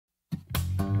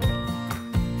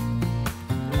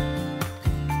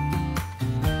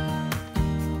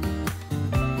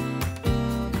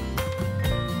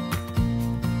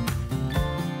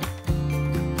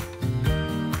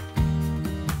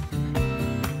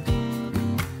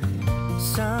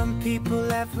Some people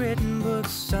have written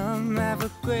books, some have a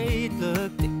great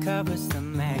look that covers the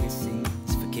magazines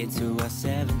for kids who are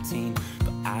 17.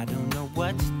 But I don't know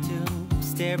what to do,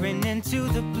 staring into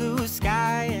the blue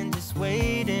sky and just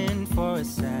waiting for a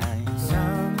sign.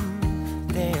 Some,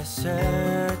 they are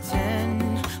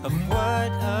certain of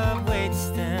what awaits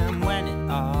them when it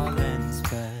all ends.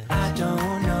 But I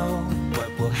don't know what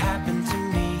will happen to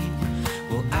me.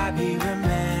 Will I be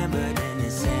remembered in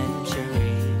a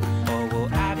century? Or will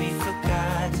I be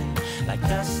forgotten like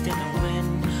dust in the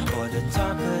wind? Or the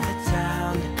talk of the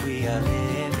town that we are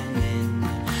living in?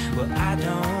 Well, I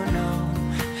don't know,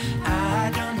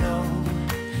 I don't know.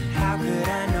 How could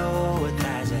I know what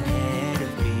lies ahead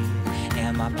of me?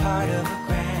 Am I part of a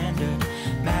grander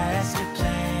master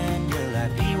plan? Will I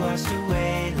be washed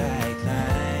away like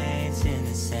lines in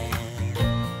the sand?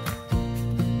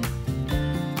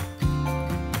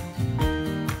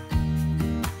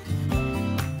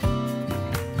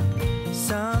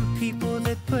 Some people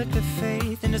that put their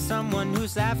faith into someone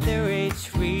who's half their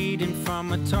age, reading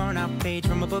from a torn out page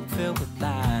from a book filled with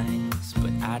lies.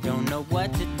 But I don't know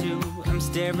what to do. I'm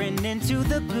staring into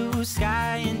the blue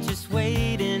sky and just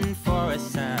waiting for a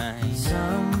sign.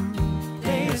 Some,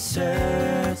 they are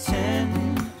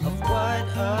certain of what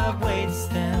awaits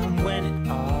them when it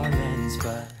all ends.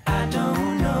 But I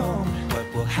don't know what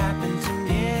will happen to me.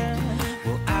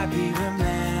 Will I be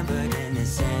remembered in a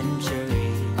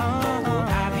century? Or will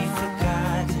I be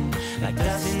forgotten like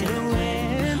dust in the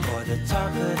wind? Or the talk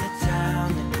of the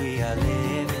town that we are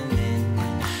living in?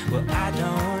 Well, I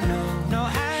don't know. No,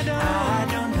 I don't. I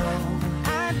don't know.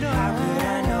 I don't. How could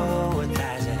I know what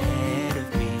lies ahead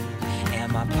of me?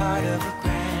 Am I part of a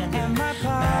grander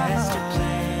master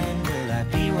plan? Will I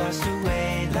be washed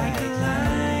away like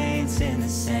lines in the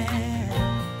sand?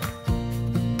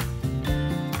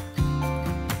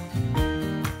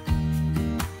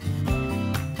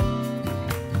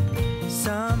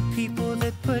 Some people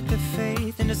that put their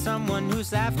faith into someone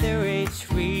who's half their age,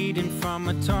 reading from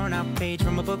a torn out page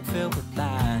from a book filled with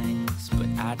lies. But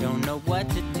I don't know what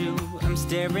to do. I'm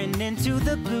staring into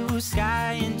the blue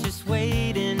sky and just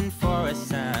waiting for a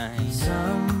sign.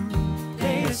 Some,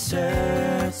 they are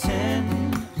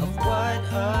certain of what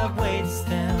awaits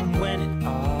them when it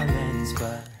all ends.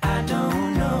 But I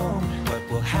don't know what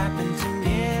will happen to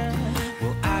me.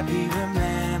 Will I be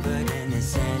remembered in a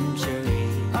century?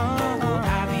 Or will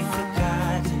I be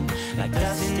forgotten like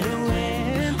dust in the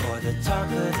wind? Or the talk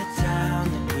of the town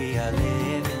that we are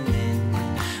living in?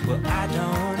 Well, I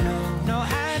don't know. No,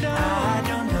 I don't. I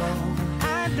don't know.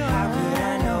 I don't. How could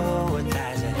I know what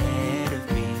lies ahead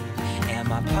of me?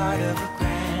 Am I part of a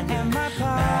grander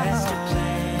master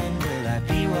plan? Will I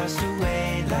be washed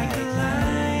away like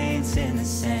lines in the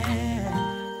sand?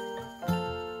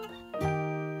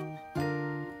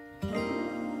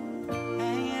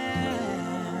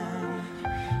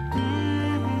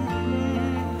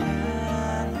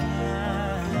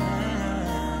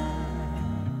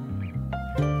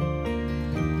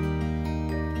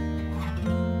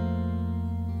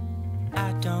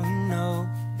 I don't know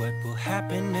what will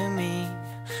happen to me.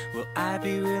 Will I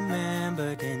be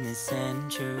remembered in this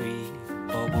century?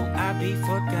 Or will I be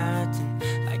forgotten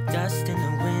like dust in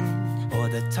the wind? Or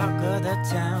the talk of the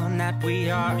town that we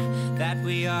are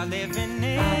living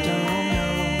in? I don't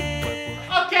know what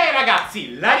will... Ok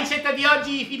ragazzi, la ricetta di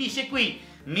oggi finisce qui.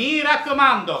 Mi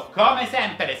raccomando, come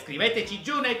sempre, scriveteci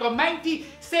giù nei commenti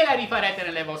se la rifarete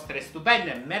nelle vostre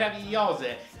stupende,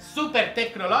 meravigliose, super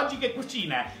tecnologiche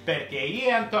cucine, perché io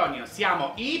e Antonio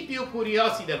siamo i più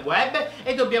curiosi del web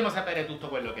e dobbiamo sapere tutto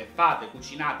quello che fate,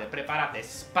 cucinate, preparate,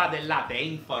 spadellate e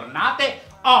infornate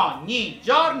ogni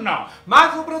giorno.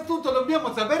 Ma soprattutto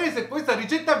dobbiamo sapere se questa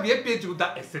ricetta vi è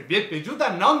piaciuta, e se vi è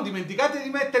piaciuta non dimenticate di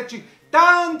metterci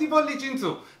tanti pollici in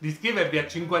su, di iscrivervi a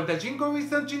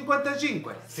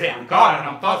 55Winston55 se ancora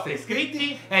non foste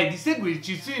iscritti e di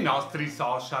seguirci sui nostri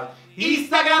social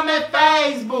Instagram e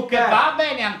Facebook. Va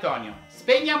bene Antonio,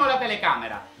 spegniamo la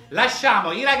telecamera,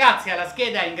 lasciamo i ragazzi alla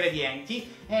scheda ingredienti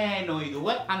e noi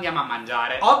due andiamo a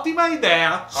mangiare. Ottima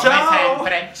idea! Come ciao!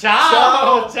 sempre, ciao!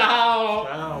 Ciao! Ciao!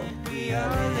 Ciao!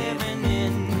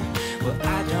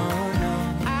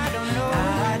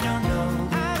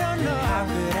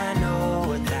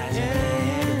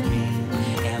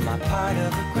 Part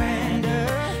of a grander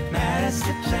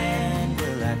master plan.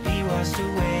 Will I be washed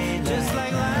away